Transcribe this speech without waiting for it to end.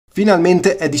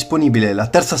Finalmente è disponibile la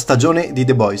terza stagione di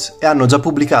The Boys e hanno già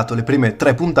pubblicato le prime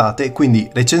 3 puntate, quindi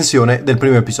recensione del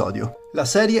primo episodio. La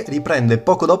serie riprende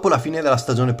poco dopo la fine della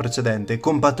stagione precedente,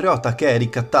 con Patriota che è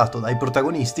ricattato dai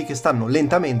protagonisti che stanno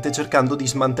lentamente cercando di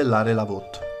smantellare la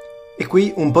VOT. E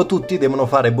qui un po' tutti devono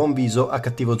fare buon viso a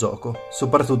cattivo gioco,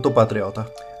 soprattutto Patriota.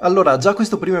 Allora, già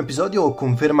questo primo episodio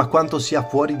conferma quanto sia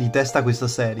fuori di testa questa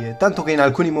serie, tanto che in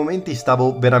alcuni momenti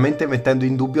stavo veramente mettendo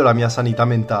in dubbio la mia sanità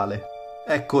mentale.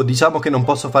 Ecco, diciamo che non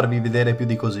posso farvi vedere più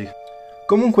di così.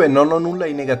 Comunque non ho nulla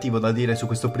in negativo da dire su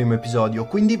questo primo episodio,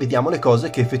 quindi vediamo le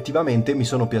cose che effettivamente mi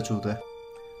sono piaciute.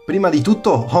 Prima di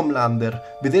tutto,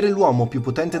 Homelander. Vedere l'uomo più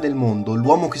potente del mondo,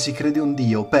 l'uomo che si crede un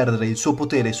dio, perdere il suo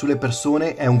potere sulle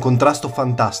persone è un contrasto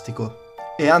fantastico.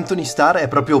 E Anthony Starr è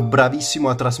proprio bravissimo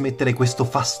a trasmettere questo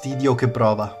fastidio che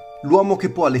prova. L'uomo che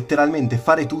può letteralmente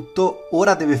fare tutto,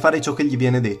 ora deve fare ciò che gli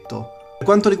viene detto. Per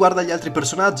quanto riguarda gli altri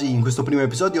personaggi, in questo primo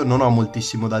episodio non ho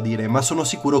moltissimo da dire, ma sono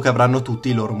sicuro che avranno tutti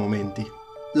i loro momenti.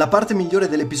 La parte migliore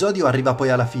dell'episodio arriva poi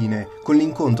alla fine, con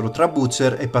l'incontro tra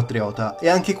Butcher e Patriota, e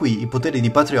anche qui i poteri di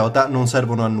Patriota non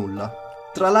servono a nulla.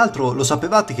 Tra l'altro, lo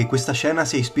sapevate che questa scena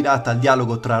si è ispirata al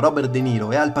dialogo tra Robert De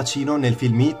Niro e Al Pacino nel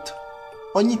film Hit?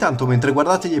 Ogni tanto mentre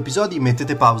guardate gli episodi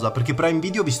mettete pausa perché Prime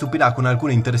Video vi stupirà con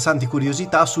alcune interessanti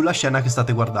curiosità sulla scena che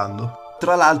state guardando.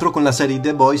 Tra l'altro con la serie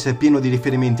The Boys è pieno di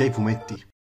riferimenti ai fumetti.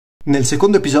 Nel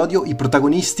secondo episodio i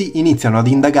protagonisti iniziano ad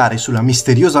indagare sulla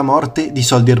misteriosa morte di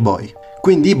Soldier Boy.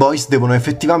 Quindi i boys devono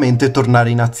effettivamente tornare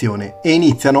in azione e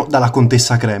iniziano dalla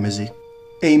contessa Cremesi.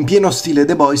 E in pieno stile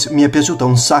The Boys mi è piaciuta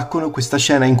un sacco questa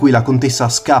scena in cui la contessa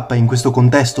scappa in questo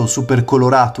contesto super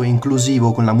colorato e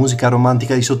inclusivo con la musica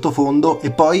romantica di sottofondo e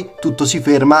poi tutto si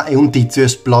ferma e un tizio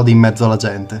esplode in mezzo alla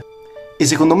gente. E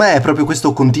secondo me è proprio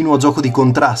questo continuo gioco di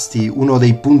contrasti uno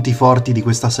dei punti forti di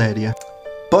questa serie.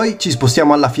 Poi ci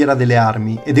spostiamo alla fiera delle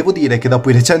armi e devo dire che dopo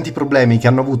i recenti problemi che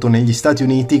hanno avuto negli Stati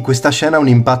Uniti questa scena ha un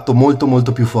impatto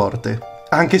molto più forte.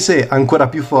 Anche se ancora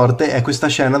più forte è questa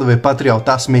scena dove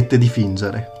Patriota smette di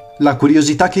fingere. La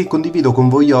curiosità che condivido con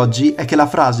voi oggi è che la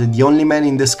frase "The only man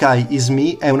in the sky is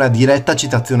me" è una diretta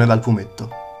citazione dal fumetto.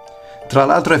 Tra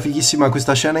l'altro è fighissima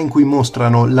questa scena in cui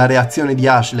mostrano la reazione di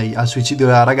Ashley al suicidio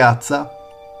della ragazza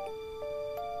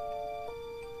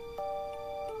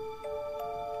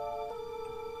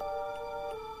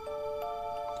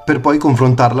per poi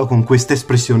confrontarlo con questa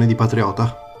espressione di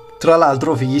Patriota. Tra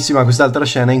l'altro fighissima quest'altra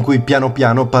scena in cui piano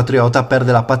piano Patriota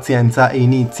perde la pazienza e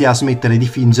inizia a smettere di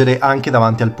fingere anche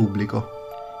davanti al pubblico.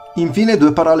 Infine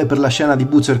 2 parole per la scena di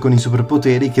Butcher con i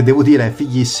superpoteri che devo dire è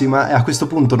fighissima e a questo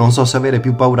punto non so se avere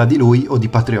più paura di lui o di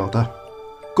Patriota.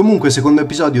 Comunque secondo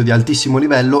episodio di altissimo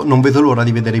livello, non vedo l'ora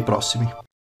di vedere i prossimi.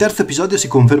 Il terzo episodio si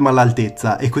conferma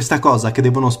all'altezza e questa cosa che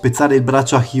devono spezzare il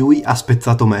braccio a Huey ha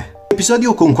spezzato me.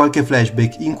 Episodio con qualche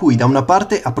flashback in cui da una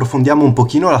parte approfondiamo un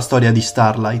pochino la storia di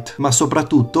Starlight, ma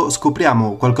soprattutto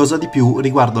scopriamo qualcosa di più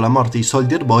riguardo la morte di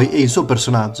Soldier Boy e il suo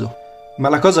personaggio. Ma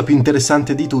la cosa più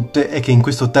interessante di tutte è che in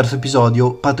questo terzo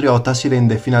episodio Patriota si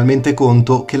rende finalmente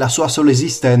conto che la sua sola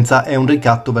esistenza è un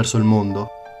ricatto verso il mondo.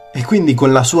 E quindi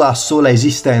con la sua sola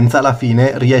esistenza alla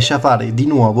fine riesce a fare di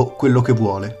nuovo quello che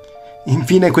vuole.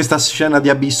 Infine questa scena di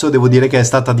abisso devo dire che è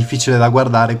stata difficile da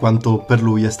guardare quanto per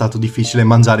lui è stato difficile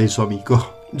mangiare il suo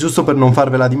amico. Giusto per non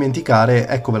farvela dimenticare,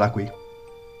 eccovela qui.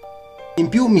 In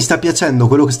più mi sta piacendo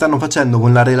quello che stanno facendo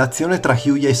con la relazione tra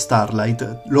Huey e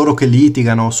Starlight, loro che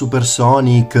litigano,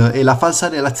 Supersonic e la falsa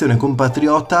relazione con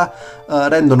Patriota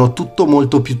rendono tutto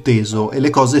molto più teso e le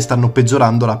cose stanno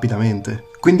peggiorando rapidamente.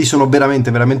 Quindi sono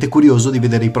veramente curioso di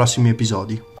vedere i prossimi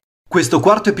episodi. Questo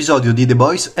quarto episodio di The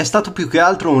Boys è stato più che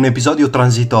altro un episodio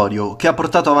transitorio che ha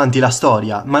portato avanti la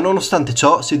storia, ma nonostante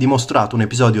ciò si è dimostrato un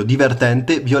episodio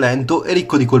divertente, violento e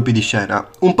ricco di colpi di scena,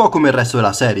 un po' come il resto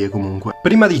della serie comunque.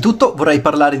 Prima di tutto vorrei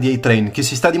parlare di A-Train, che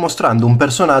si sta dimostrando un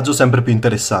personaggio sempre più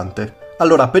interessante.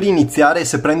 Allora, per iniziare,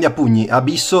 se prendi a pugni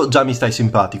Abisso già mi stai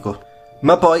simpatico.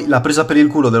 Ma poi la presa per il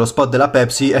culo dello spot della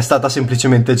Pepsi è stata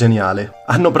semplicemente geniale.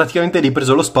 Hanno praticamente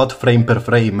ripreso lo spot frame per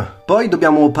frame. Poi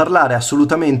dobbiamo parlare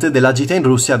assolutamente della gita in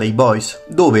Russia dei Boys,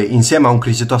 dove insieme a un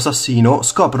criceto assassino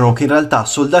scoprono che in realtà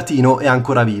Soldatino è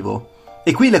ancora vivo.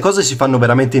 E qui le cose si fanno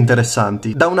veramente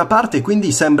interessanti. Da una parte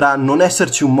quindi sembra non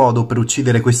esserci un modo per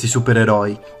uccidere questi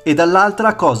supereroi, e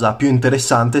dall'altra, cosa più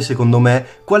interessante secondo me,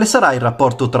 quale sarà il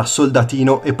rapporto tra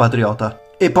Soldatino e Patriota.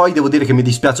 E poi devo dire che mi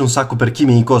dispiace un sacco per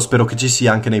Kimiko, spero che ci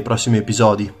sia anche nei prossimi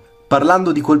episodi.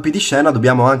 Parlando di colpi di scena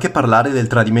dobbiamo anche parlare del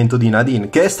tradimento di Nadine,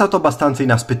 che è stato abbastanza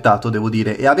inaspettato devo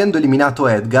dire, e avendo eliminato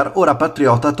Edgar, ora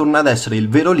Patriota torna ad essere il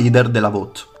vero leader della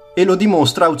VOT. e lo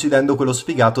dimostra uccidendo quello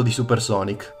sfigato di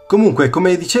Supersonic. Comunque,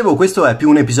 come dicevo, questo è più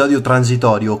un episodio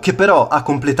transitorio che però ha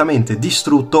completamente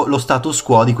distrutto lo status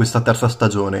quo di questa terza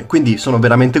stagione, quindi sono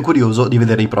veramente curioso di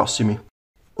vedere i prossimi.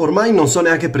 Ormai non so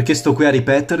neanche perché sto qui a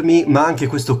ripetermi, ma anche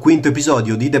questo quinto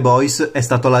episodio di The Boys è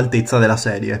stato all'altezza della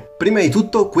serie. Prima di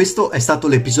tutto, questo è stato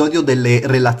l'episodio delle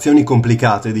relazioni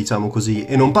complicate, diciamo così,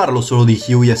 e non parlo solo di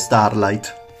Hughie e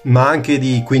Starlight, ma anche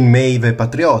di Queen Maeve e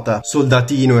Patriota,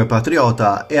 Soldatino e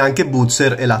Patriota, e anche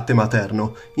Butcher e Latte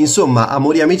Materno. Insomma,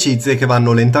 amori e amicizie che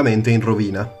vanno lentamente in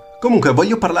rovina. Comunque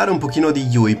voglio parlare un pochino di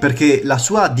Yui, perché la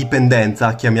sua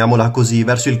dipendenza, chiamiamola così,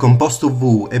 verso il composto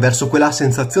V e verso quella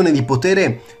sensazione di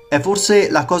potere è forse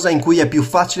la cosa in cui è più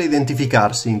facile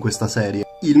identificarsi in questa serie.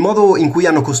 Il modo in cui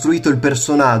hanno costruito il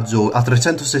personaggio a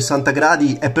 360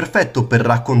 gradi è perfetto per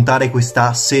raccontare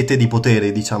questa sete di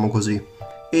potere, diciamo così.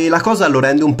 E la cosa lo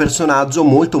rende un personaggio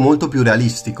molto più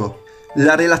realistico.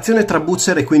 La relazione tra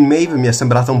Butcher e Queen Maeve mi è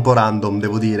sembrata un po' random,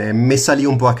 devo dire, messa lì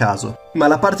un po' a caso. Ma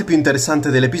la parte più interessante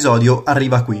dell'episodio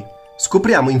arriva qui.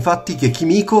 Scopriamo infatti che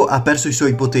Kimiko ha perso i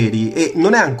suoi poteri e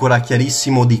non è ancora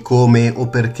chiarissimo di come o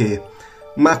perché,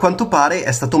 ma a quanto pare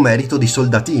è stato merito di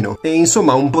Soldatino. E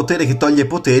insomma, un potere che toglie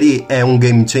poteri è un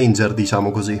game changer, diciamo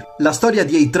così. La storia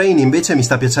di A-Train invece mi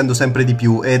sta piacendo sempre di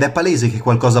più ed è palese che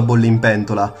qualcosa bolle in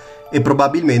pentola e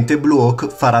probabilmente Blue Hawk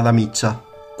farà la miccia.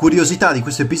 Curiosità di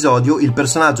questo episodio, il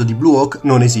personaggio di Blue Hawk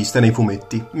non esiste nei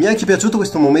fumetti. Mi è anche piaciuto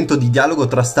questo momento di dialogo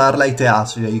tra Starlight e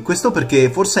Ashley, questo perché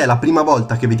forse è la prima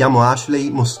volta che vediamo Ashley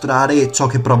mostrare ciò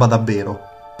che prova davvero.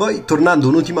 Poi, tornando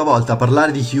un'ultima volta a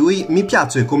parlare di Hughie, mi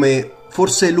piace come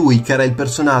forse lui, che era il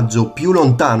personaggio più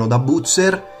lontano da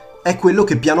Butcher, è quello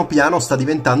che piano piano sta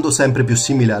diventando sempre più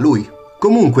simile a lui.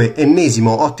 Comunque,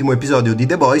 ennesimo ottimo episodio di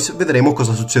The Boys, vedremo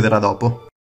cosa succederà dopo.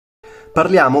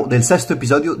 Parliamo del sesto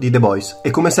episodio di The Boys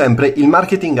e come sempre il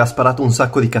marketing ha sparato un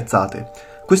sacco di cazzate.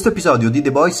 Questo episodio di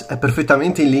The Boys è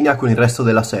perfettamente in linea con il resto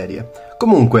della serie.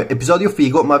 Comunque, episodio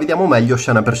figo, ma vediamo meglio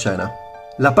scena per scena.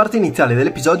 La parte iniziale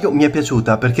dell'episodio mi è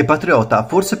piaciuta perché Patriota,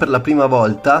 forse per la prima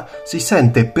volta, si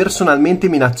sente personalmente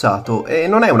minacciato e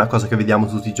non è una cosa che vediamo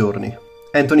tutti i giorni.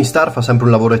 Anthony Starr fa sempre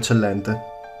un lavoro eccellente.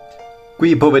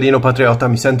 Qui, poverino Patriota,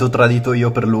 mi sento tradito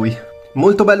io per lui.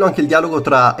 Molto bello anche il dialogo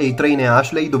tra A-Train e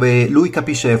Ashley, dove lui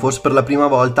capisce forse per la prima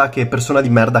volta che persona di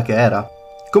merda che era.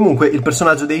 Comunque il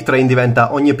personaggio di A-Train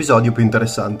diventa ogni episodio più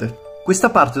interessante. Questa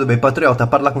parte dove Patriota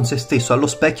parla con se stesso allo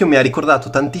specchio mi ha ricordato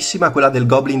tantissimo quella del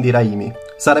Goblin di Raimi.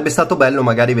 Sarebbe stato bello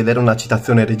magari vedere una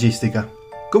citazione registica.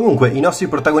 Comunque i nostri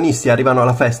protagonisti arrivano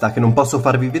alla festa che non posso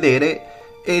farvi vedere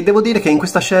e devo dire che in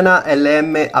questa scena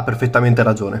LM ha perfettamente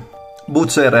ragione.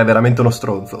 Butcher è veramente uno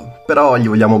stronzo, però gli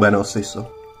vogliamo bene lo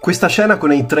stesso. Questa scena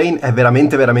con A-Train è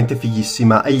veramente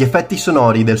fighissima e gli effetti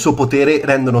sonori del suo potere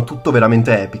rendono tutto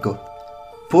veramente epico.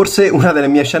 Forse una delle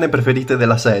mie scene preferite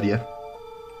della serie.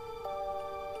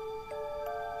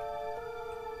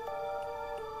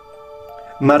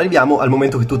 Ma arriviamo al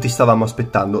momento che tutti stavamo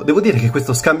aspettando. Devo dire che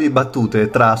questo scambio di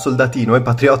battute tra Soldatino e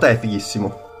Patriota è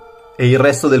fighissimo. E il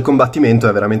resto del combattimento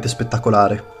è veramente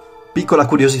spettacolare. Piccola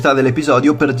curiosità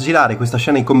dell'episodio, per girare questa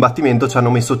scena in combattimento ci hanno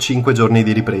messo 5 giorni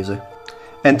di riprese.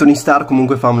 Anthony Starr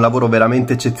comunque fa un lavoro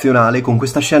veramente eccezionale, con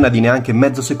questa scena di neanche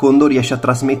mezzo secondo riesce a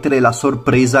trasmettere la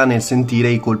sorpresa nel sentire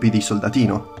i colpi di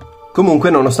Soldatino. Comunque,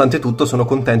 nonostante tutto, sono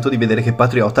contento di vedere che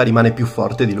Patriota rimane più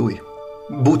forte di lui.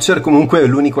 Butcher comunque è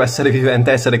l'unico essere vivente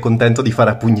a essere contento di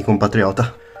fare a pugni con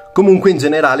Patriota. Comunque in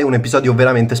generale un episodio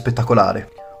veramente spettacolare.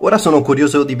 Ora sono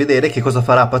curioso di vedere che cosa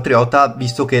farà Patriota,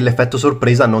 visto che l'effetto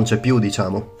sorpresa non c'è più,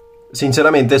 diciamo.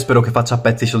 Sinceramente spero che faccia a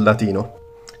pezzi Soldatino.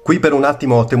 Qui per un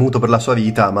attimo ho temuto per la sua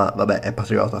vita, ma vabbè, è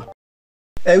Patriota.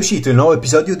 È uscito il nuovo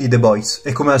episodio di The Boys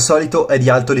e come al solito è di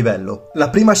alto livello. La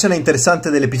prima scena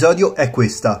interessante dell'episodio è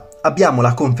questa. Abbiamo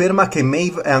la conferma che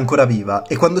Maeve è ancora viva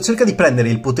e quando cerca di prendere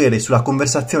il potere sulla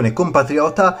conversazione con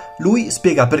Patriota, lui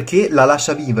spiega perché la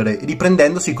lascia vivere,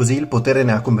 riprendendosi così il potere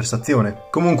nella conversazione.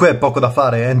 Comunque poco da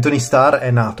fare, Anthony Starr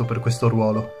è nato per questo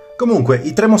ruolo. Comunque,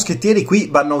 i tre moschettieri qui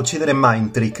vanno a uccidere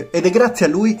Mindtrick ed è grazie a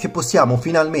lui che possiamo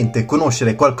finalmente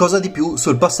conoscere qualcosa di più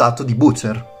sul passato di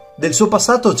Butcher. Del suo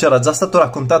passato c'era già stato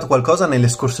raccontato qualcosa nelle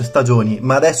scorse stagioni,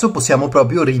 ma adesso possiamo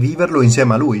proprio riviverlo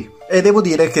insieme a lui. E devo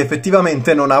dire che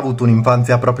effettivamente non ha avuto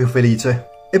un'infanzia proprio felice.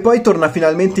 E poi torna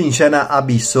finalmente in scena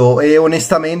Abisso e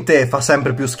onestamente fa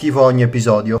sempre più schifo ogni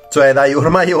episodio. Cioè dai,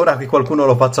 ormai è ora che qualcuno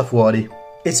lo faccia fuori.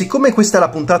 E siccome questa è la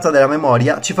puntata della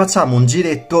memoria, ci facciamo un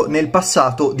giretto nel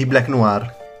passato di Black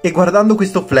Noir. E guardando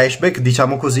questo flashback,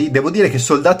 diciamo così, devo dire che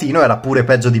Soldatino era pure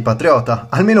peggio di Patriota.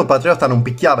 Almeno Patriota non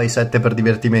picchiava i 7 per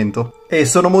divertimento. E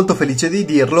sono molto felice di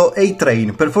dirlo,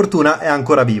 A-Train, per fortuna, è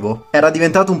ancora vivo. Era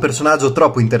diventato un personaggio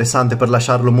troppo interessante per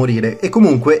lasciarlo morire, e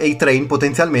comunque A-Train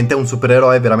potenzialmente è un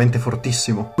supereroe veramente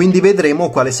fortissimo. Quindi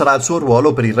vedremo quale sarà il suo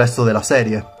ruolo per il resto della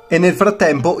serie. E nel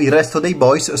frattempo il resto dei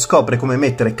boys scopre come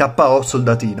mettere KO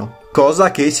Soldatino. Cosa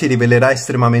che si rivelerà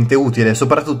estremamente utile,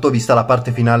 soprattutto vista la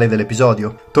parte finale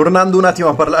dell'episodio. Tornando un attimo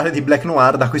a parlare di Black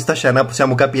Noir, da questa scena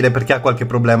possiamo capire perché ha qualche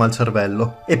problema al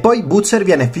cervello. E poi Butcher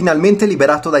viene finalmente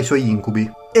liberato dai suoi incubi.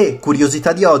 E,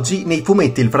 curiosità di oggi, nei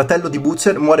fumetti il fratello di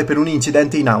Butcher muore per un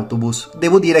incidente in autobus.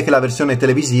 Devo dire che la versione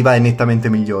televisiva è nettamente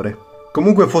migliore.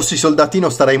 Comunque fossi Soldatino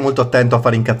starei molto attento a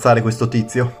far incazzare questo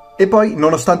tizio. E poi,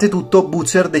 nonostante tutto,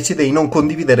 Butcher decide di non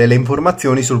condividere le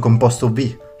informazioni sul composto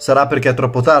V. Sarà perché è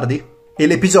troppo tardi? E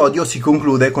l'episodio si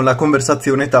conclude con la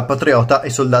conversazione tra Patriota e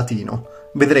Soldatino.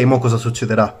 Vedremo cosa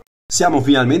succederà. Siamo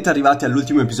finalmente arrivati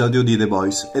all'ultimo episodio di The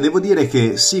Boys e devo dire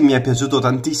che sì, mi è piaciuto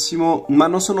tantissimo, ma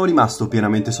non sono rimasto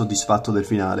pienamente soddisfatto del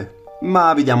finale.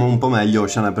 Ma vediamo un po' meglio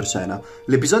scena per scena.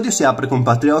 L'episodio si apre con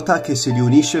Patriota che si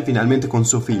riunisce finalmente con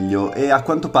suo figlio e a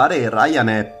quanto pare Ryan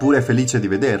è pure felice di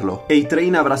vederlo. E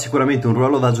A-Train avrà sicuramente un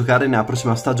ruolo da giocare nella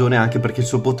prossima stagione anche perché il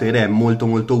suo potere è molto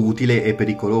utile e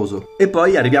pericoloso. E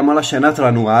poi arriviamo alla scena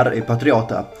tra Noir e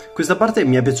Patriota. Questa parte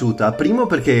mi è piaciuta, primo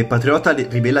perché Patriota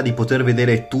rivela di poter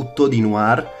vedere tutto di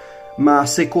Noir, ma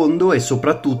secondo e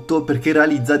soprattutto perché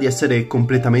realizza di essere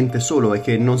completamente solo e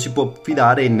che non si può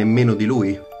fidare nemmeno di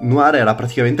lui. Noir era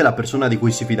praticamente la persona di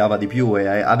cui si fidava di più e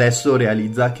adesso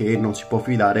realizza che non si può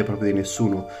fidare proprio di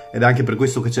nessuno ed è anche per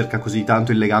questo che cerca così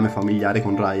tanto il legame familiare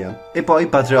con Ryan. E poi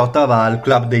Patriota va al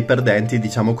club dei perdenti,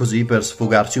 diciamo così, per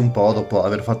sfogarci un po' dopo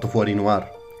aver fatto fuori Noir.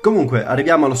 Comunque,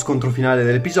 arriviamo allo scontro finale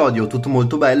dell'episodio, tutto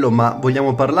molto bello, ma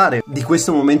vogliamo parlare di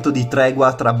questo momento di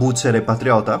tregua tra Butcher e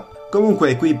Patriota?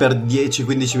 Comunque qui per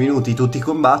 10-15 minuti tutti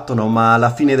combattono, ma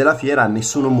alla fine della fiera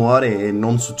nessuno muore e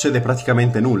non succede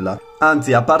praticamente nulla.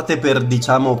 Anzi, a parte per,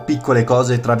 diciamo, piccole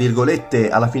cose tra virgolette,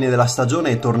 alla fine della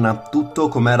stagione torna tutto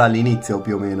come era all'inizio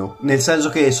più o meno. Nel senso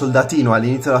che Soldatino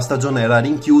all'inizio della stagione era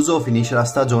rinchiuso, finisce la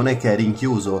stagione che è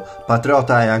rinchiuso.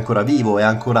 Patriota è ancora vivo, è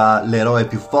ancora l'eroe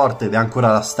più forte ed è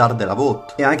ancora la star della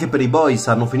VOT. E anche per i boys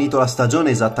hanno finito la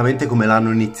stagione esattamente come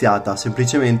l'hanno iniziata,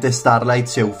 semplicemente Starlight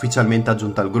si è ufficialmente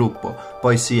aggiunta al gruppo.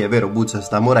 Poi sì, è vero, Butcher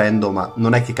sta morendo, ma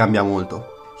non è che cambia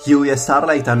molto. Huey e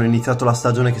Starlight hanno iniziato la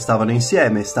stagione che stavano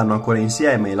insieme, stanno ancora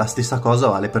insieme e la stessa cosa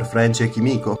vale per French e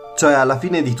Kimiko. Cioè alla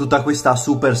fine di tutta questa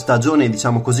super stagione,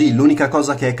 diciamo così, l'unica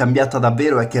cosa che è cambiata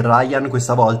davvero è che Ryan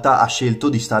questa volta ha scelto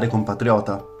di stare con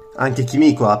Patriota. Anche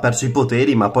Kimiko ha perso i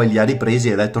poteri ma poi li ha ripresi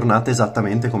ed è tornata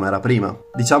esattamente come era prima.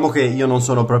 Diciamo che io non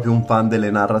sono proprio un fan delle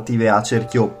narrative a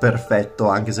cerchio perfetto,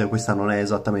 anche se questa non è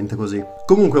esattamente così.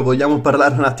 Comunque vogliamo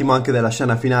parlare un attimo anche della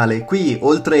scena finale. Qui,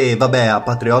 oltre, vabbè, a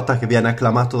Patriota che viene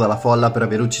acclamato dalla folla per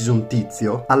aver ucciso un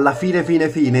tizio, alla fine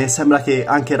sembra che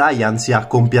anche Ryan sia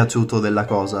compiaciuto della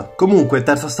cosa. Comunque,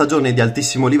 terza stagione di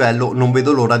altissimo livello, non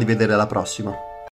vedo l'ora di vedere la prossima.